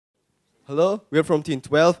Hello, we're from Team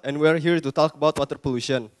 12 and we're here to talk about water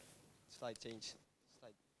pollution. Slide change.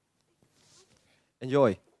 Slide.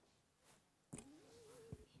 Enjoy.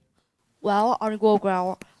 Well, on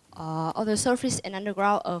ground, on the surface and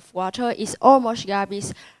underground of water is almost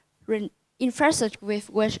garbage infested with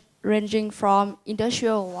waste ranging from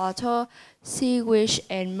industrial water, sewage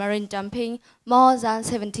and marine dumping. More than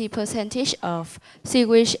 70% of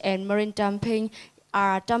sewage and marine dumping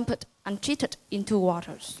are dumped untreated into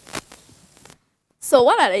waters. So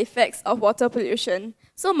what are the effects of water pollution?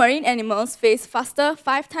 So marine animals face 5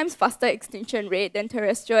 times faster extinction rate than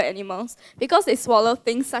terrestrial animals because they swallow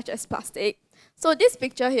things such as plastic. So this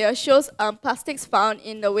picture here shows plastics found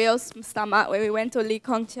in the whale's stomach when we went to Lee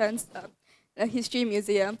Kong Chian's History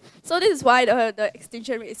Museum. So this is why the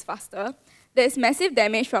extinction rate is faster. There is massive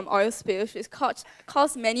damage from oil spills which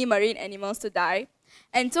caused many marine animals to die.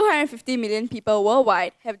 And 250 million people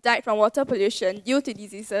worldwide have died from water pollution due to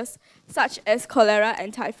diseases such as cholera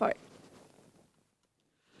and typhoid.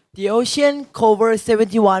 The ocean covers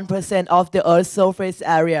 71% of the Earth's surface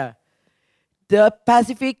area. The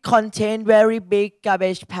Pacific contains very big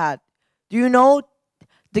garbage patch. Do you know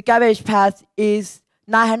the garbage patch is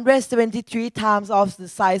 973 times of the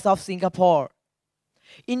size of Singapore?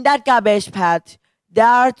 In that garbage patch, there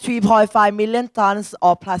are 3.5 million tons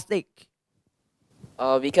of plastic.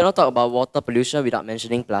 We cannot talk about water pollution without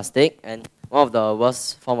mentioning plastic, and one of the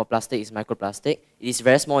worst form of plastic is microplastic. It is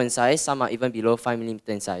very small in size, some are even below 5 millimeters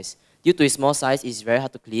in size. Due to its small size, it is very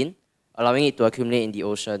hard to clean, allowing it to accumulate in the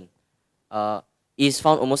ocean. It is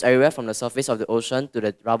found almost everywhere from the surface of the ocean to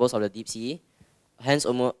the rubbles of the deep sea, hence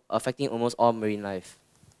affecting almost all marine life.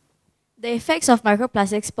 The effects of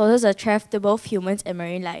microplastics poses a threat to both humans and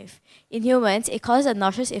marine life. In humans, it causes a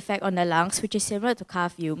noxious effect on the lungs, which is similar to car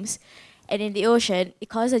fumes. And in the ocean, it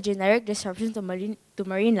causes a generic disruption to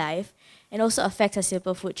marine life and also affects a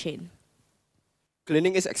simple food chain.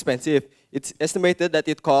 Cleaning is expensive. It's estimated that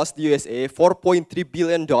it costs the USA $4.3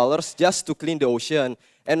 billion just to clean the ocean.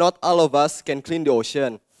 And not all of us can clean the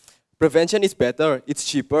ocean. Prevention is better, it's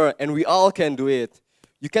cheaper, and we all can do it.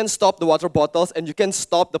 You can stop the water bottles and you can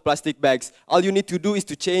stop the plastic bags. All you need to do is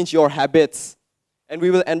to change your habits. And we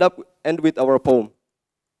will end with our poem.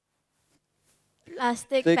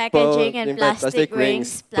 Plastic packaging and plastic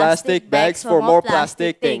rings, plastic bags for more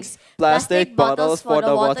plastic things, plastic bottles for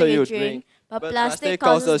the water you drink. But plastic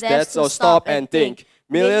causes death, so stop and think.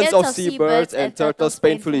 Millions of seabirds and turtles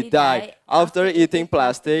painfully die after eating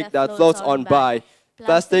plastic that floats on by.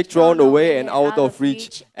 Plastic thrown away and out of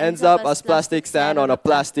reach ends up as plastic sand on a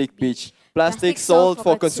plastic beach. Plastic sold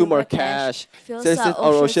for consumer cash fills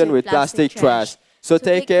our ocean with plastic trash. So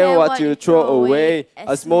take care what you throw away,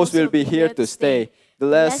 as most will be here to stay. The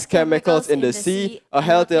less chemicals in the sea, a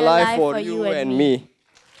healthier life for you and me.